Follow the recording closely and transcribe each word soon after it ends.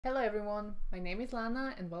Hello everyone, my name is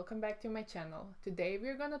Lana and welcome back to my channel. Today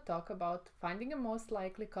we're going to talk about finding a most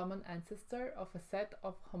likely common ancestor of a set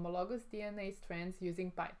of homologous DNA strands using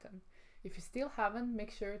Python. If you still haven't, make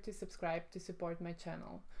sure to subscribe to support my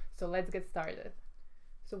channel. So let's get started.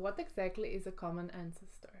 So what exactly is a common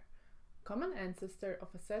ancestor? Common ancestor of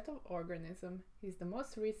a set of organisms is the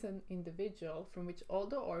most recent individual from which all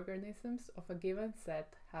the organisms of a given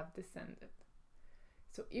set have descended.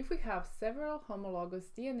 So if we have several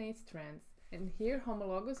homologous DNA strands, and here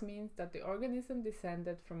homologous means that the organism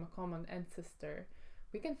descended from a common ancestor,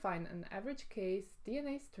 we can find an average case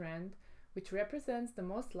DNA strand which represents the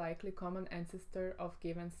most likely common ancestor of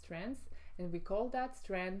given strands, and we call that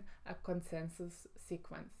strand a consensus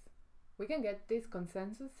sequence. We can get this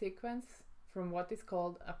consensus sequence from what is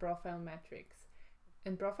called a profile matrix.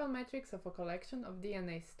 And profile matrix of a collection of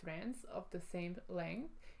DNA strands of the same length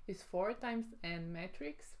is 4 times n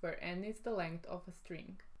matrix, where n is the length of a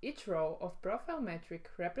string. Each row of profile matrix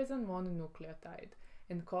represents one nucleotide,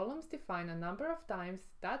 and columns define a number of times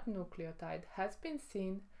that nucleotide has been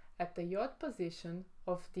seen at the yod position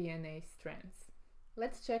of DNA strands.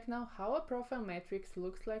 Let's check now how a profile matrix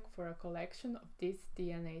looks like for a collection of these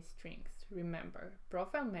DNA strings. Remember,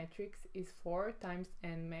 profile matrix is 4 times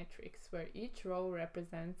n matrix, where each row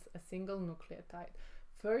represents a single nucleotide.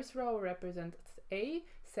 First row represents A,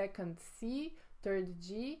 second C, third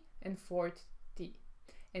G, and fourth T.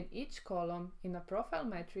 And each column in a profile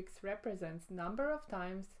matrix represents number of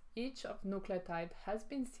times each of nucleotide has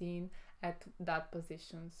been seen at that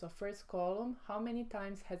position. So first column, how many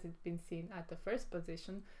times has it been seen at the first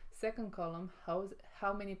position? Second column,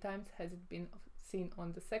 how many times has it been seen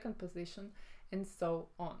on the second position, and so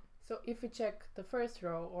on. So if we check the first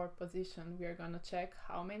row or position, we are going to check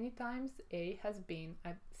how many times A has been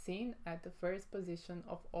seen at the first position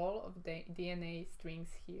of all of the DNA strings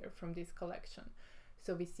here from this collection.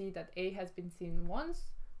 So we see that A has been seen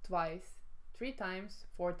once, twice, 3 times,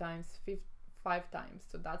 4 times, 5 times.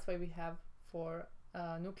 So that's why we have for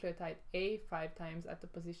nucleotide A 5 times at the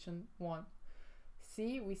position 1.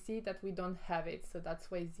 C, we see that we don't have it, so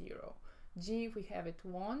that's why 0. G, we have it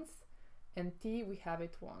once, and T, we have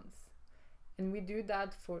it once. And we do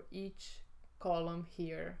that for each column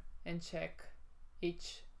here and check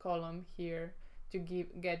each column here to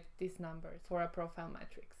get these numbers for a profile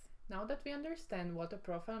matrix. Now that we understand what a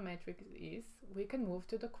profile matrix is, we can move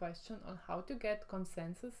to the question on how to get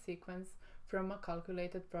consensus sequence from a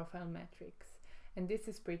calculated profile matrix. And this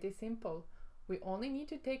is pretty simple. We only need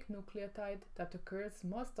to take nucleotide that occurs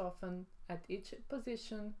most often at each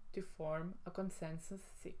position to form a consensus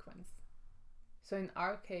sequence. So in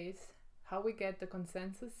our case, how we get the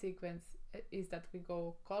consensus sequence is that we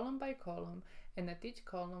go column by column, and at each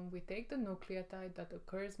column we take the nucleotide that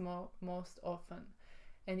occurs most often.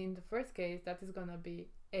 And in the first case, that is going to be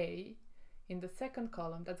A. In the second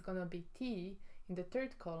column, that's going to be T. In the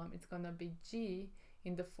third column, it's going to be G.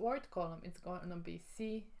 In the fourth column, it's going to be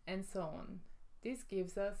C, and so on. This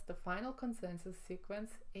gives us the final consensus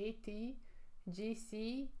sequence AT,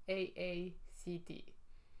 GC, AA, CT.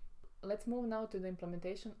 Let's move now to the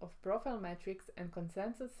implementation of profile matrix and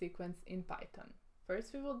consensus sequence in Python.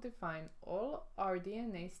 First, we will define all our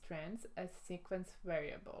DNA strands as sequence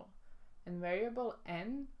variable, and variable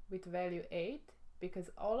n with value 8, because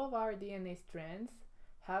all of our DNA strands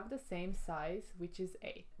have the same size, which is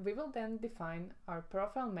 8. We will then define our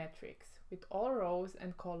profile matrix with all rows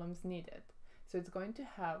and columns needed. So it's going to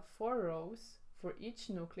have 4 rows for each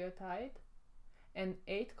nucleotide and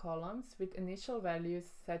 8 columns with initial values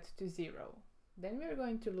set to 0. Then we're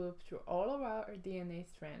going to loop through all of our DNA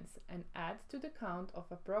strands and add to the count of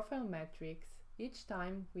a profile matrix each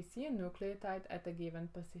time we see a nucleotide at a given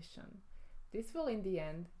position. This will in the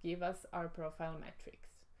end give us our profile matrix.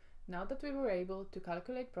 Now that we were able to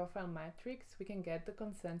calculate profile matrix, we can get the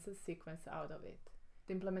consensus sequence out of it.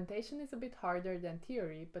 The implementation is a bit harder than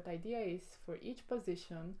theory, but the idea is for each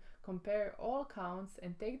position, compare all counts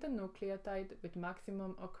and take the nucleotide with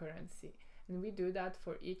maximum occurrence. And we do that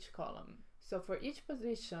for each column. So for each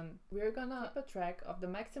position, we're gonna keep a track of the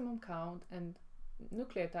maximum count and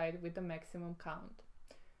nucleotide with the maximum count.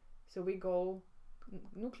 So we go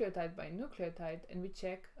nucleotide by nucleotide and we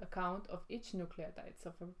check a count of each nucleotide.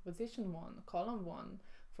 So for position 1, column 1,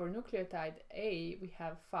 for nucleotide A we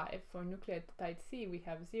have 5, for nucleotide C we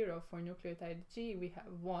have 0, for nucleotide G we have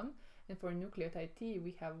 1, and for nucleotide T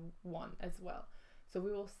we have 1 as well. So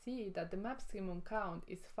we will see that the maximum count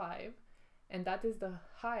is 5, and that is the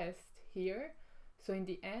highest here. So in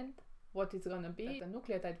the end, what is going to be the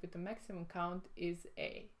nucleotide with the maximum count is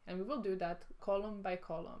A, and we will do that column by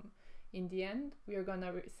column. In the end, we are going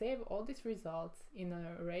to save all these results in an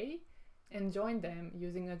array and join them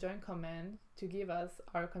using a join command to give us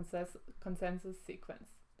our consensus sequence.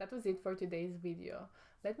 That was it for today's video.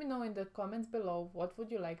 Let me know in the comments below what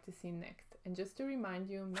would you like to see next. And just to remind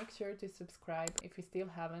you, make sure to subscribe if you still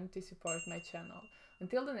haven't to support my channel.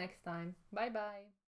 Until the next time, bye bye!